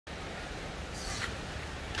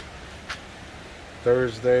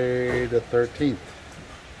Thursday the 13th.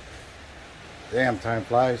 Damn, time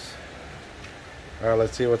flies. Alright,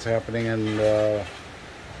 let's see what's happening in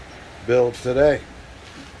build today.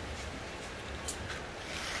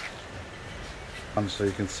 So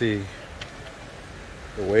you can see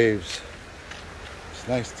the waves. It's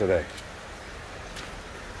nice today.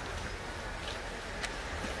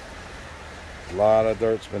 A lot of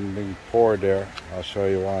dirt's been being poured there. I'll show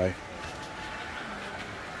you why.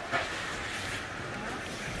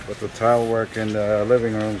 But the tile work in the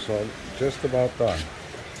living room is just about done.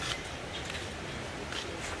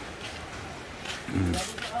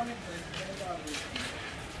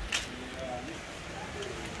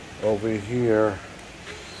 Over here,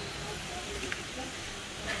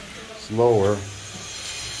 it's lower.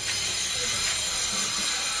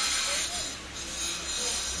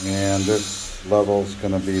 And this level is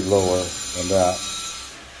going to be lower than that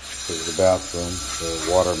because of the bathroom,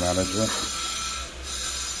 the water management.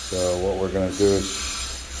 So what we're going to do is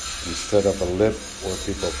set up a lip where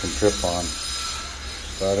people can trip on.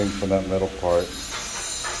 Starting from that middle part,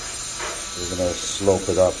 we're going to slope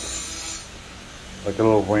it up like a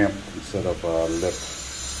little ramp instead of a lip.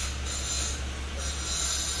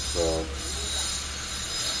 So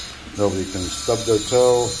nobody can stub their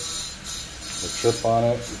toe or trip on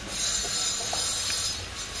it.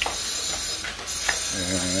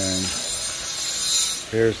 And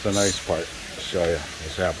here's the nice part. I'll show you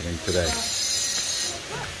what's happening today.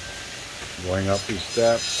 Going up these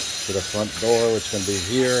steps to the front door, which can be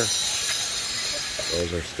here.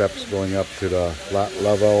 Those are steps going up to the flat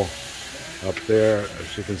level up there.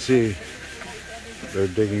 As you can see, they're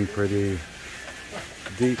digging pretty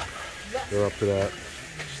deep. They're up to that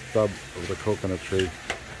stub of the coconut tree.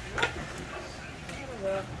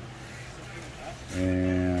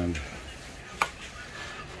 And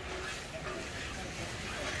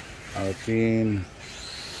Alpine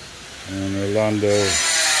and Ronaldo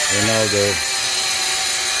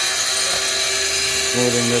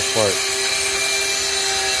smoothing this part.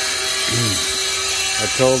 I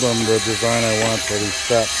told them the design I want for these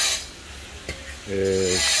steps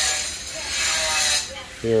is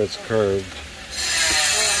here it's curved.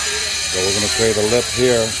 So we're going to create a lip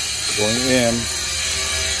here going in,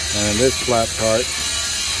 and in this flat part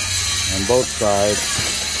on both sides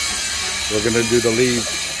we're going to do the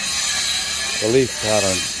leaf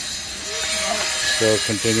pattern. So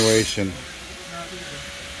continuation.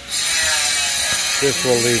 This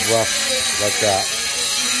will leave rough like that.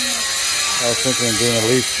 I was thinking of doing a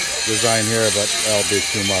leaf design here, but that'll be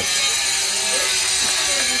too much.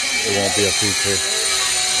 It won't be a feature.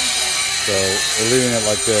 So we're leaving it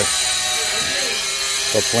like this.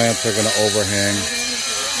 The plants are going to overhang.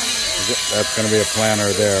 That's going to be a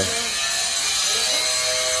planter there.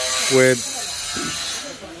 With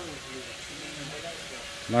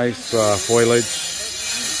nice foliage.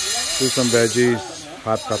 Do some veggies,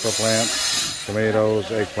 hot pepper plants, tomatoes,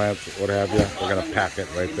 eggplants, what have you. We're going to pack it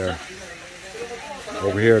right there.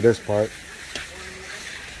 Over here, this part,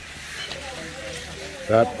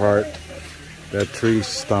 that part, that tree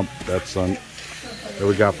stump that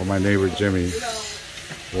we got from my neighbor Jimmy,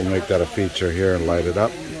 we'll make that a feature here and light it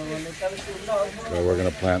up. So we're going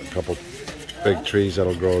to plant a couple big trees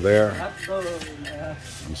that'll grow there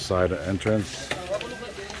inside the entrance.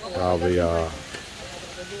 Probably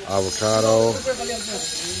avocado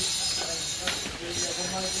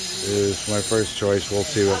is my first choice. We'll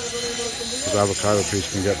see what. The avocado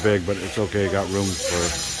trees can get big, but it's okay. Got room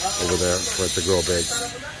for over there for it to grow big.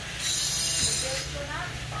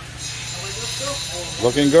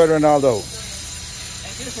 Looking good, Ronaldo.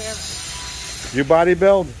 Thank you, sir. You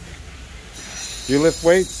bodybuild? You lift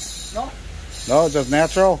weights? No. No, just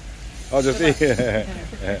natural? Oh, just eat.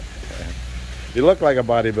 You look like a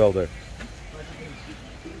bodybuilder.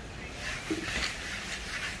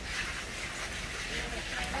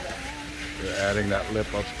 They're adding that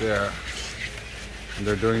lip up there. And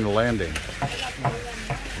they're doing the landing.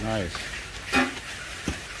 Nice.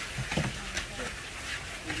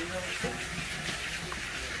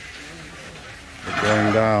 They're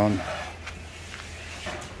going down.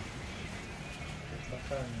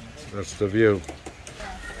 That's the view.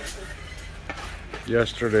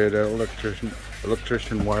 Yesterday the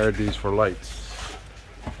electrician wired these for lights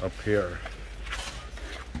up here.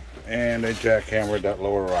 And they jackhammered that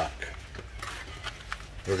lower rock.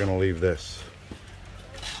 We're gonna leave this.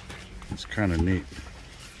 It's kind of neat.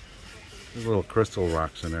 There's little crystal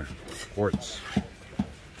rocks in there, quartz.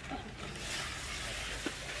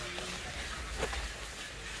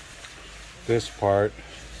 This part,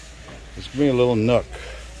 it's gonna be a little nook.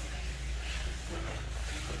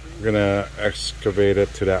 We're gonna excavate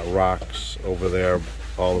it to that rocks over there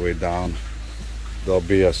all the way down. There'll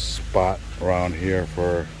be a spot around here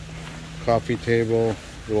for coffee table,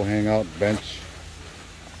 little hangout bench.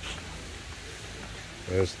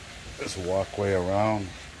 There's this walkway around.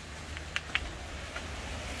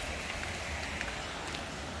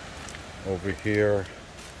 Over here,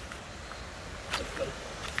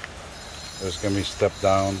 there's gonna be step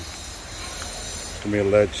down. There's gonna be a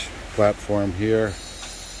ledge platform here.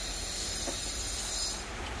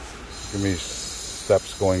 There's gonna be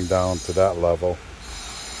steps going down to that level,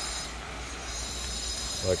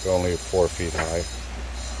 like only 4 feet high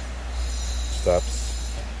steps.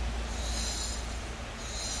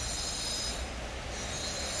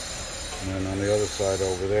 And then on the other side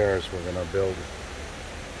over there is we're gonna build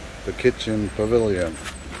the kitchen pavilion,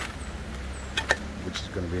 which is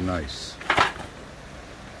going to be nice.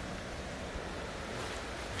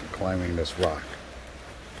 Climbing this rock,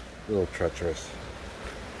 a little treacherous.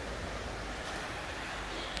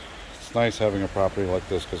 It's nice having a property like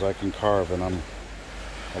this because I can carve, and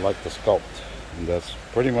I like to sculpt, and that's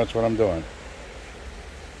pretty much what I'm doing.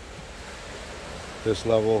 This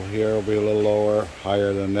level here will be a little lower,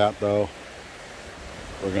 higher than that though.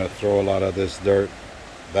 We're going to throw a lot of this dirt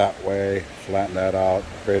that way, flatten that out,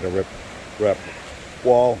 create a rep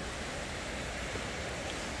wall.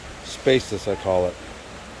 Spaces, I call it.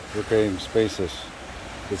 We're creating spaces.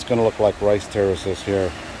 It's going to look like rice terraces here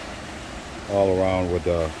all around with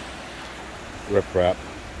the riprap.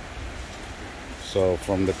 So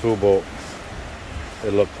from the kubo,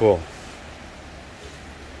 it looked cool.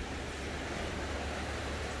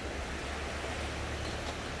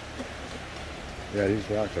 Yeah, these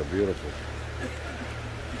rocks are beautiful.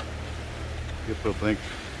 People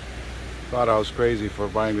thought I was crazy for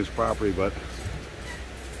buying this property, but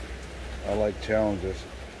I like challenges.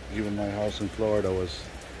 Even my house in Florida was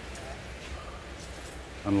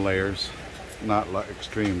on layers, not like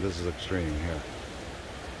extreme. This is extreme here.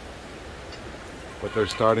 But they're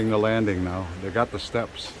starting the landing now. They got the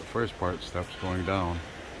steps, the first part steps going down,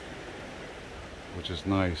 which is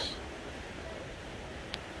nice.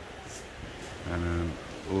 And then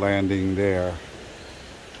landing there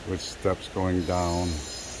with steps going down,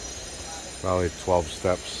 probably 12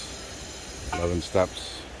 steps, 11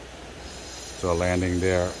 steps to a landing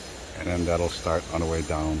there, and then that'll start on the way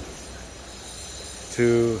down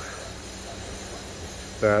to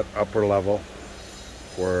that upper level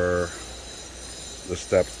where the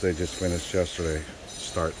steps they just finished yesterday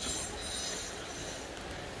starts.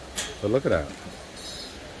 But look at that.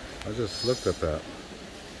 I just looked at that.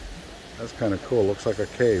 That's kind of cool. Looks like a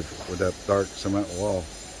cave with that dark cement wall.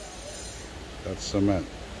 That's cement.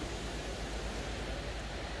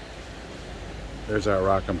 There's that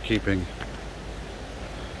rock I'm keeping.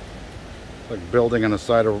 It's like building on the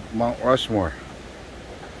side of Mount Rushmore.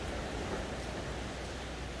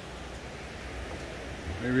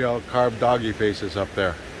 Maybe I'll carve doggy faces up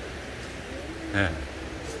there. Yeah.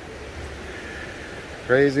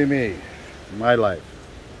 Crazy me. My life.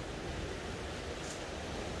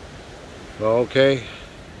 So, okay.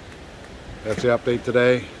 That's the update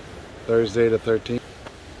today. Thursday the 13th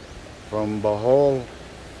from Bohol.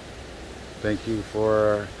 Thank you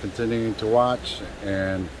for continuing to watch,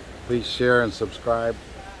 and please share and subscribe.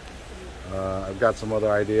 I've got some other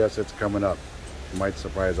ideas that's coming up. It might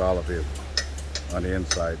surprise all of you on the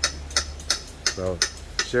inside. So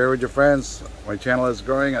share with your friends. My channel is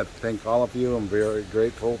growing. I thank all of you. I'm very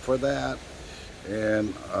grateful for that.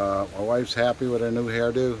 And my wife's happy with her new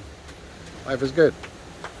hairdo. Life is good.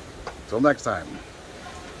 Till next time.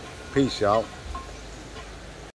 Peace, y'all.